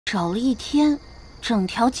找了一天，整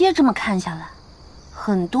条街这么看下来，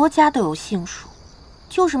很多家都有杏树，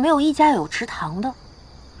就是没有一家有池塘的。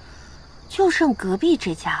就剩隔壁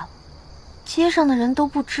这家了，街上的人都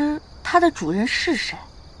不知它的主人是谁，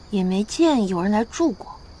也没见有人来住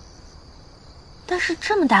过。但是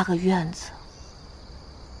这么大个院子，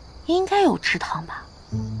应该有池塘吧？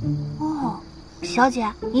哦，小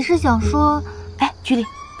姐，你是想说……哎，居里，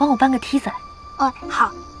帮我搬个梯子来。哦，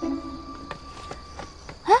好。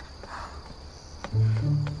哎，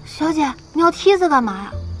小姐，你要梯子干嘛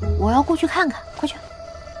呀？我要过去看看，快去。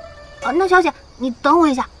那小姐，你等我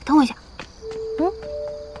一下，等我一下。嗯。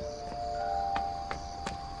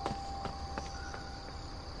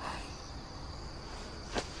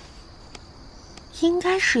应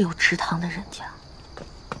该是有池塘的人家。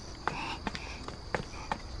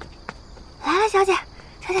来了，小姐，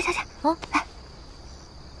小姐，啊，来。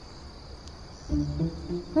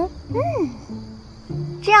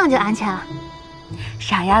这样就安全了。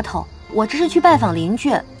傻丫头，我这是去拜访邻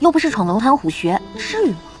居，又不是闯龙潭虎穴，至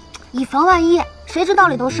于吗？以防万一，谁知道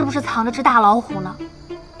里头是不是藏着只大老虎呢？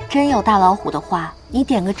真有大老虎的话，你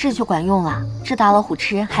点个痣就管用了。这大老虎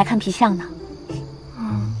吃人还看皮相呢。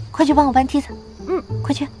快去帮我搬梯子。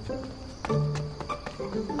快去。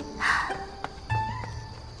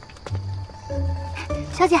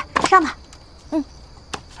小姐，上吧。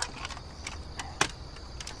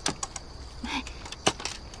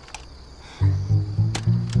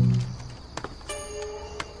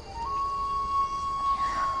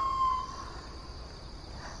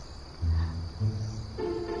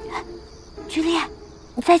居里，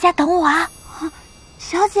你在家等我啊！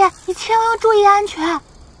小姐，你千万要注意安全。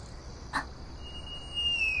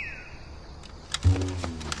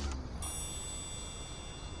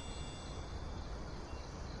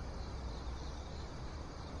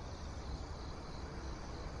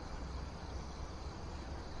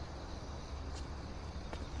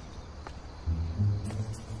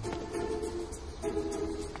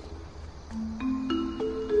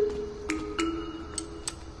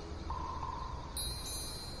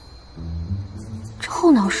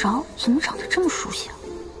后脑勺怎么长得这么熟悉啊？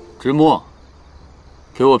直墨，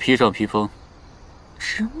给我披上披风。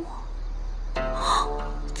直墨，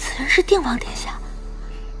此人是定王殿下。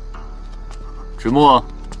直墨，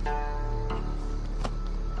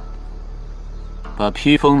把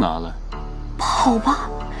披风拿来。跑吧！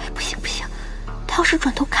不行，他要是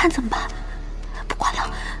转头看怎么办？不管了，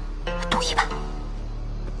赌一把。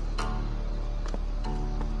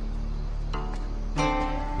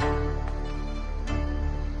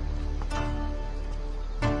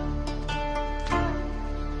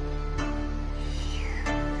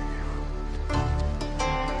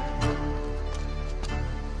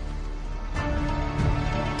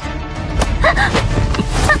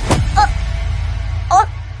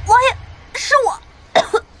王爷，是我。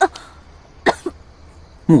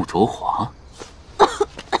慕灼华，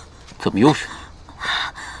怎么又是你？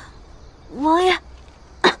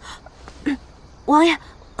王爷，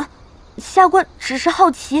下官只是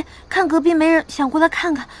好奇，看隔壁没人，想过来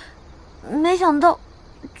看看，没想到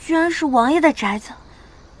居然是王爷的宅子。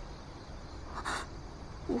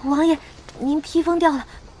王爷，您披风掉了，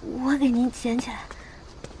我给您捡起来。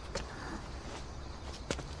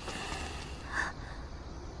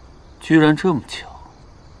居然这么巧！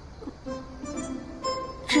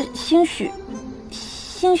这兴许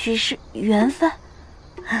是缘分。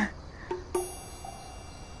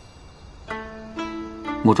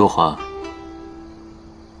慕灼华，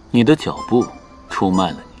你的脚步出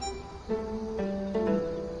卖了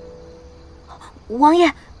你。王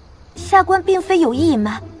爷，下官并非有意隐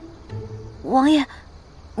瞒。王爷，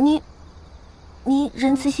您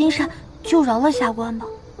仁慈心善，就饶了下官吧。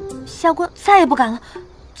下官再也不敢了。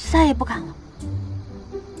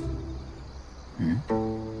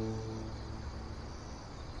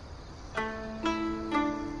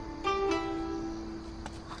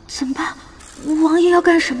怎么办？王爷要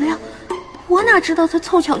干什么呀？我哪知道他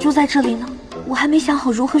凑巧就在这里呢？我还没想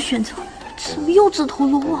好如何选择，怎么又自投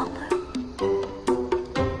罗网了呀？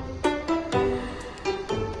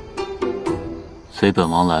随本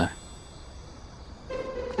王来。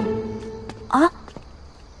啊？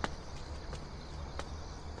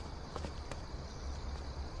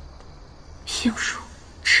杏树、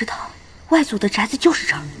池塘，外祖的宅子就是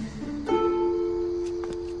这儿。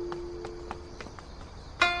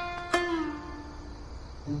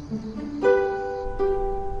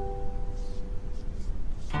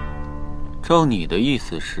照你的意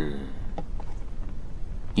思是，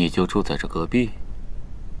你就住在这隔壁？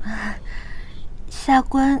下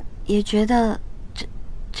官也觉得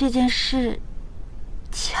这件事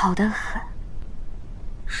巧得很。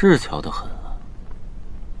是巧得很了。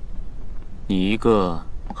你一个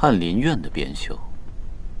翰林院的编修，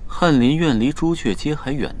翰林院离朱雀街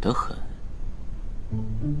还远得很，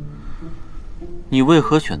你为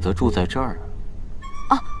何选择住在这儿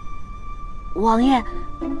啊？王爷，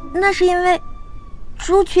那是因为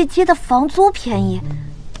朱雀街的房租便宜。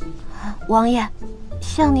王爷，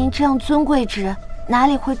像您这样尊贵之人，哪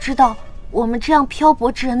里会知道我们这样漂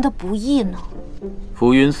泊之人的不易呢？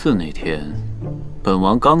浮云寺那天，本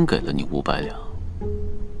王刚给了你500两，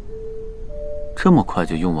这么快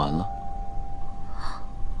就用完了？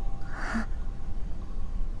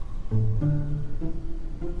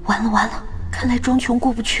完了完了，看来庄琼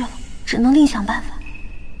过不去了，只能另想办法。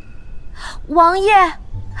王爷，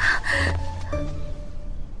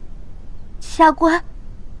下官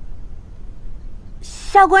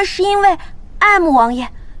是因为爱慕王爷，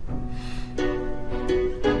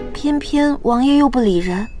偏偏王爷又不理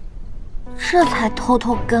人，这才偷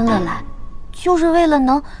偷跟了来，就是为了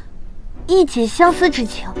能一解相思之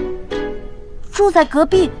情。住在隔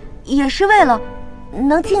壁也是为了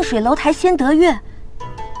能近水楼台先得月，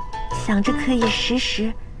想着可以时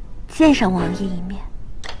时见上王爷一面。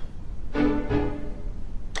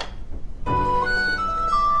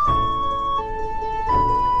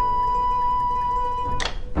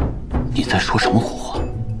你在说什么胡话？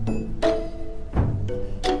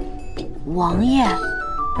王爷，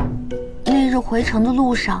那日回城的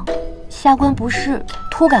路上，下官不是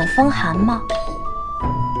突感风寒吗？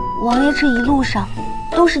王爷这一路上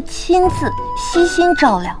都是亲自悉心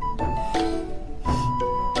照料，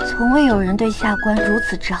从未有人对下官如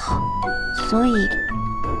此之好，所以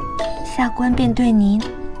下官便对您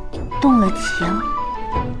动了情。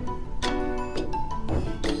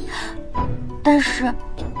但是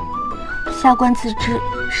下官自知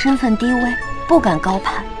身份低微，不敢高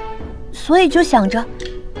攀，所以就想着，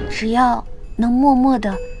只要能默默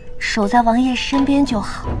地守在王爷身边就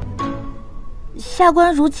好。下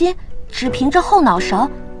官如今只凭着后脑勺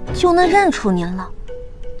就能认出您了，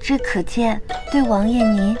这可见对王爷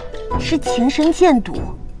您是情深见笃。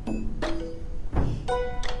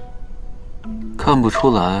看不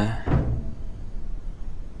出来，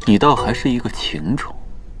你倒还是一个情种。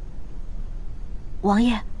王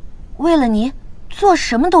爷，为了您，做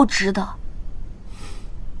什么都值得。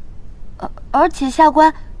而且下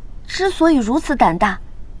官之所以如此胆大，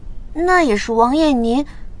那也是王爷您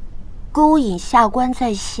勾引下官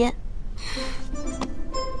在先。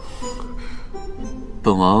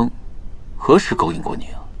本王何时勾引过你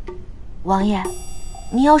啊？王爷，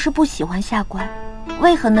您要是不喜欢下官，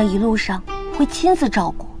为何那一路上会亲自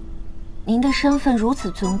照顾？您的身份如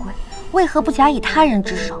此尊贵，为何不假以他人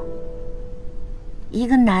之手？一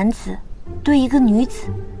个男子对一个女子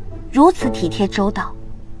如此体贴周到，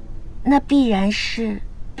那必然是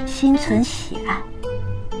心存喜爱。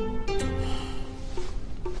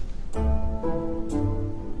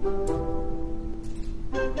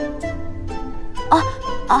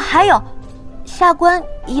还有，下官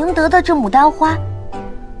赢得的这牡丹花，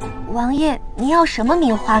王爷您要什么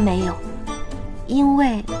名花没有？因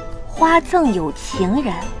为花赠有情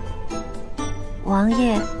人。王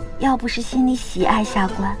爷要不是心里喜爱下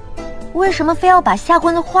官，为什么非要把下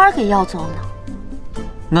官的花给要走呢？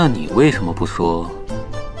那你为什么不说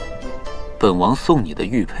本王送你的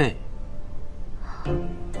玉佩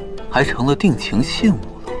还成了定情信物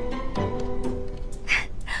了？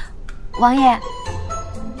王爷，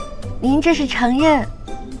您这是承认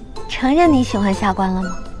你喜欢下官了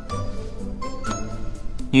吗？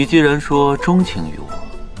你既然说钟情于我，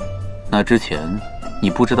那之前你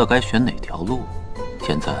不知道该选哪条路，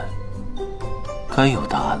现在该有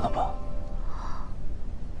答案了吧？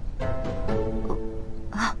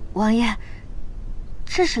王爷，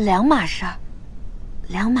这是两码事儿，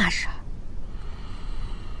两码事儿。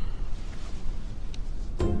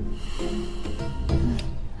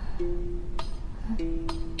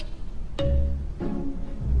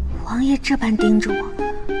王爷这般盯着我，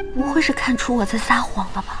不会是看出我在撒谎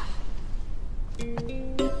了吧？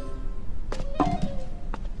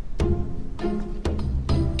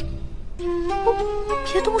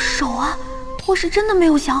别动手啊！我是真的没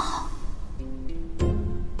有想好。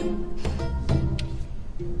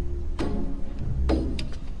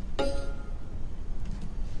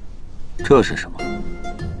这是什么？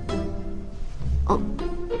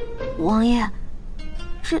王爷，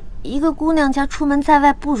这一个姑娘家出门在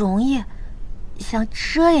外不容易，想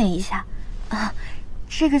遮掩一下啊，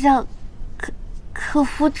这个叫克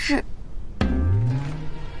夫痣。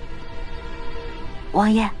王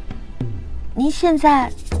爷，您现在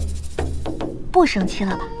不生气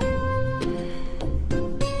了吧？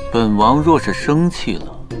本王若是生气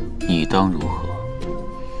了，你当如何？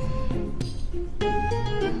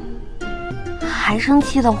还生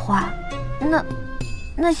气的话，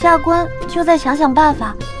那下官就再想想办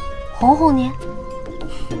法，哄哄您。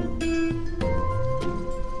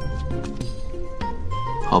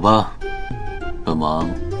好吧，本王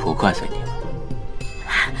不怪罪你了。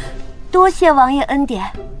多谢王爷恩典。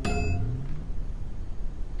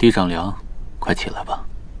地上凉，快起来吧。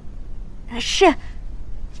是。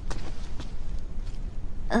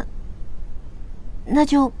那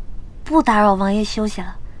就不打扰王爷休息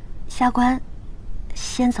了，下官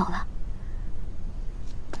先走了。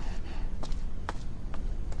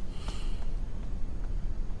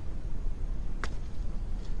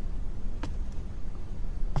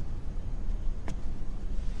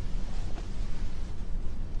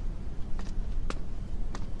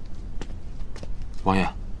王爷，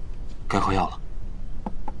该喝药了。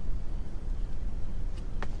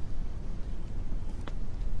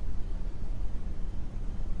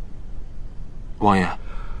王爷，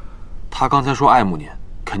他刚才说爱慕您，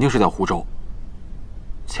肯定是在湖州。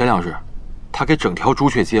前2日，他给整条朱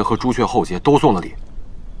雀街和朱雀后街都送了礼，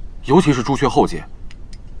尤其是朱雀后街，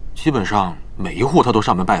基本上每一户他都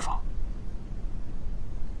上门拜访。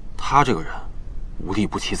他这个人无利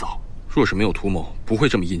不起早，若是没有图谋，不会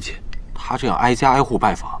这么殷切。他这样挨家挨户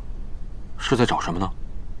拜访，是在找什么呢？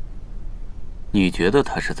你觉得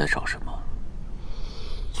他是在找什么？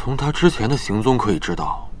从他之前的行踪可以知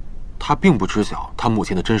道，他并不知晓他母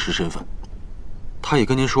亲的真实身份。他也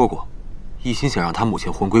跟您说过，一心想让他母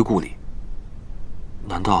亲魂归故里。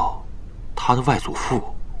难道他的外祖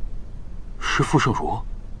父是傅盛如？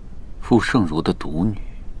傅盛如的独女，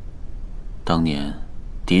当年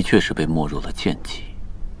的确是被没入了贱籍。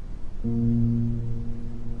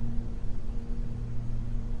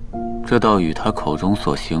这倒与他口中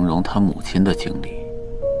所形容他母亲的经历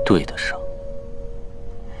对得上。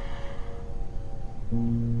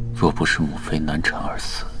若不是母妃难产而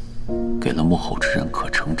死，给了幕后之人可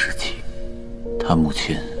乘之机，他母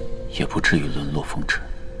亲也不至于沦落风尘，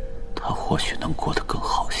他或许能过得更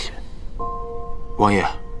好些。王爷，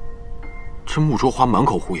这慕卓华满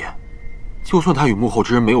口胡言，就算他与幕后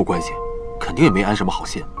之人没有关系，肯定也没安什么好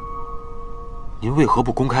心。您为何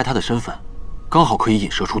不公开他的身份？刚好可以引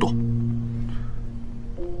蛇出洞。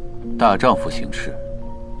大丈夫行事，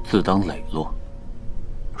自当磊落。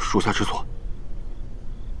属下知错。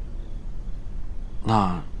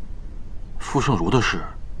那傅盛如的事，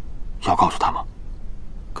要告诉他吗？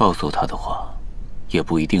告诉他的话，也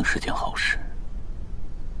不一定是件好事。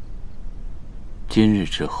今日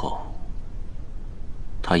之后，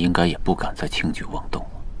他应该也不敢再轻举妄动了。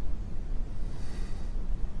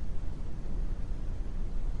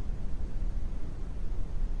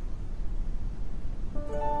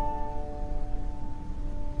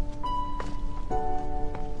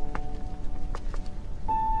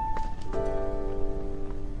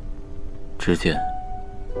知见，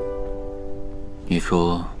你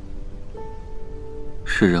说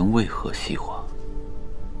世人为何戏华？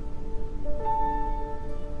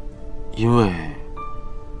因为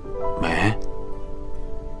美，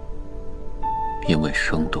因为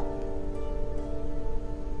生动。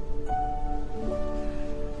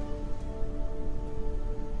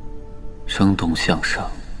生动向上，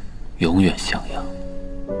永远向阳。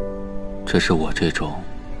这是我这种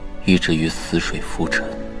一直于死水浮沉、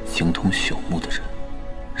形同朽木的人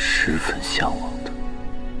十分向往的。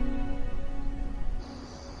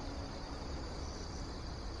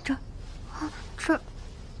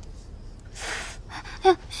哎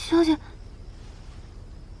呀，小姐，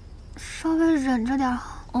稍微忍着点。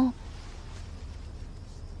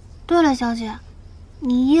对了，小姐，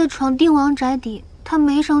你夜闯定王宅邸，他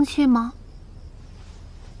没生气吗？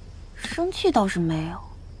生气倒是没有，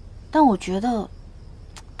但我觉得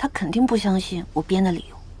他肯定不相信我编的理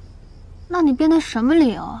由。那你编的什么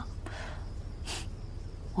理由啊？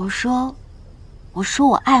我说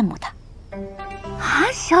我爱慕他。啊，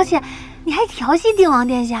小姐，你还调戏定王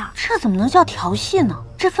殿下？这怎么能叫调戏呢？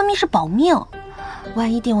这分明是保命。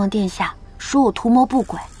万一定王殿下说我图谋不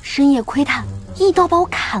轨，深夜窥探，一刀把我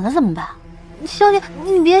砍了怎么办？小姐，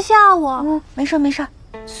你别吓我。没事没事。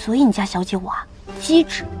所以你家小姐我啊，机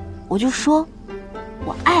智，我就说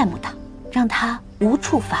我爱慕他，让他无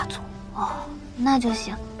处发作。哦，那就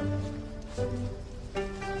行。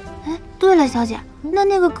哎，对了，小姐，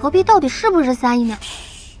那个隔壁到底是不是3姨娘？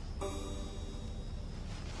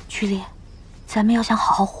曲离，咱们要想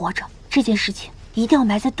好好活着，这件事情一定要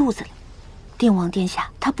埋在肚子里。定王殿下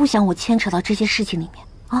他不想我牵扯到这些事情里面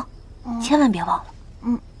啊，千万别忘了。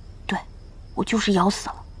对，我就是咬死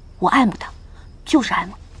了，我爱慕他，就是爱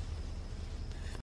慕他。